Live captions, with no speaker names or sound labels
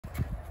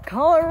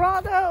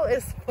Colorado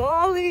is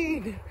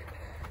falling.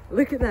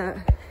 Look at that.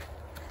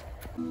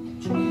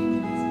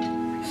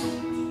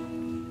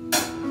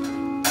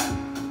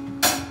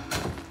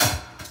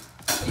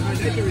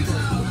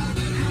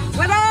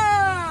 What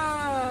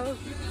up?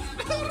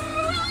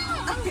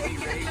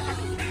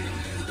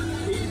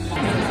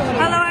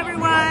 Hello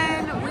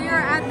everyone. We are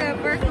at the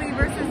Berkeley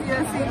versus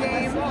USC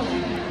game.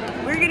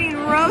 We're getting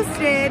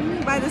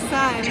roasted by the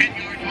sun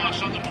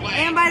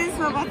and by this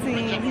football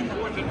team.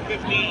 4th and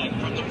 15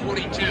 from the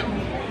 42.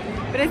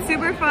 But it's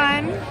super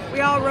fun.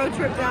 We all road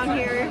trip down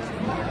here,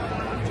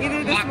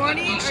 either this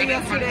morning or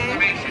yesterday.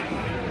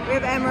 We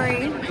have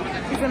Emery,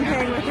 who's been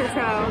playing with her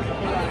toe,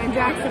 and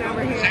Jackson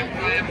over here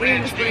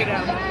eating his burrito.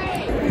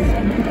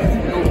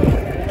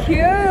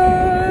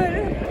 Cute!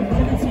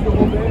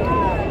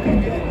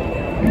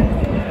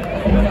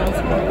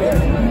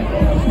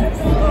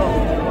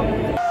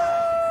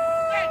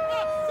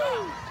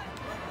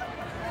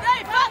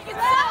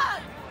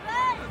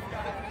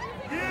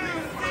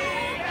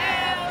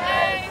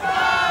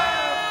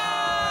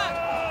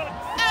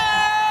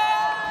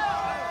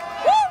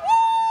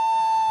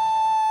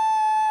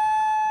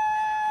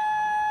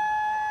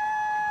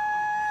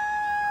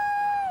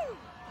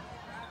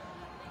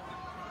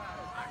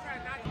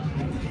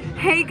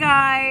 Hey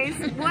guys,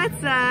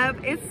 what's up?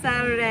 It's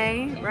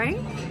Saturday, right?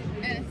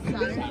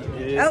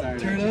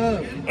 Turn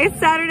up. It's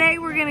Saturday.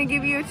 We're gonna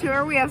give you a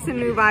tour. We have some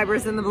new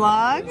vibers in the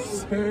vlog.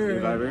 New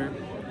viber.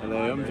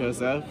 Hello, I'm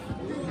Joseph.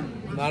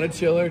 Not a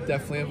chiller,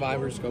 definitely a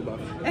viber. Go Buff.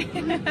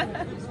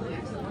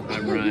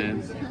 I'm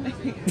Ryan.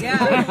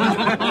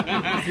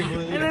 Yeah.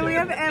 And then we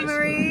have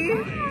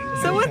Emery.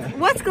 So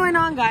what's going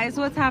on, guys?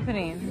 What's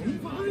happening?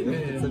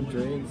 Some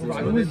drinks.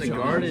 We're in the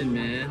garden,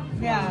 man.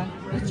 Yeah,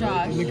 with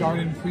Josh. In the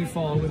garden,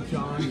 free-fall with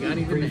John. We got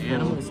even the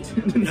animals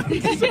too. Zoom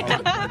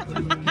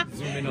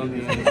in on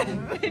the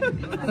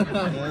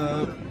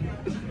animals.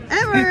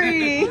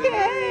 Emery!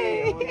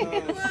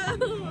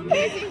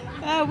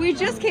 Hey! We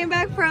just came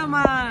back from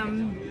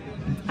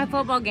a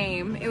football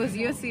game. It was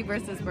USC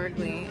versus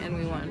Berkeley, and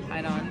we won.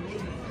 Fight on.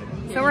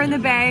 So we're in the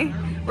Bay.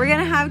 We're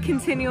gonna have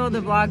continual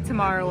the vlog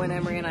tomorrow when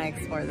Emery and I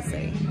explore the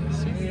city.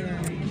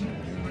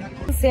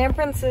 San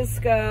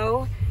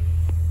Francisco,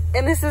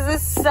 and this is a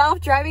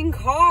self-driving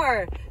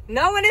car.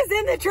 No one is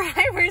in the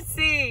driver's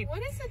seat.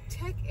 What is a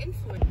tech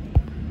influence?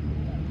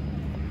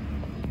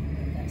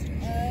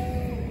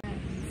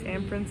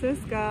 San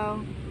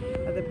Francisco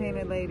of the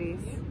painted ladies.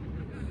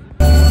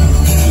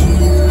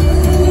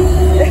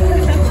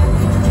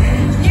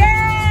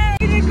 Yay!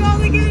 We did go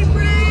to get it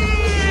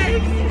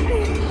break!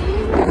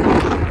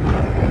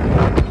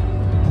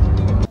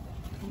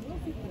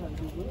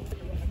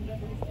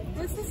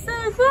 This is so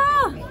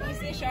cool! You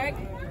see a shark?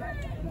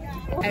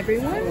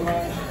 Everyone?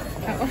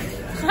 Oh.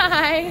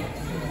 Hi.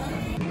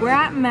 We're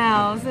at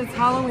Mel's. It's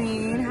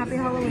Halloween. Happy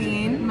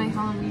Halloween. My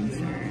Halloween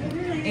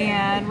shirt.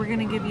 And we're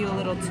gonna give you a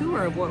little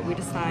tour of what we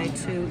decide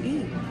to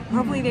eat.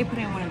 Hopefully they put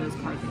in one of those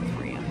cards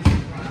for you.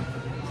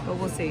 But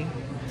we'll see.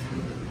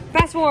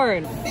 Fast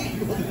forward.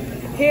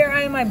 Here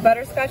I am, my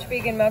butterscotch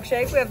vegan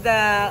milkshake. We have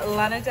the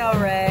Lana Del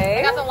Rey.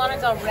 I got the Lana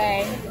Del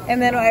Rey.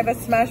 And then I have a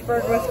smash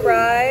burger with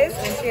fries.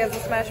 And she has a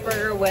smash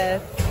burger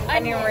with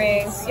onion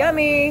rings.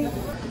 Yummy.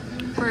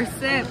 First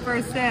sip,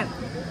 first sip.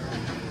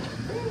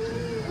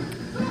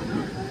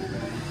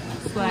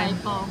 Slay.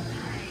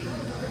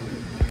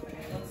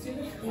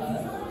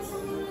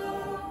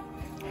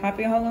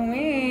 Happy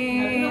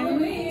Halloween. Happy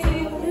Halloween.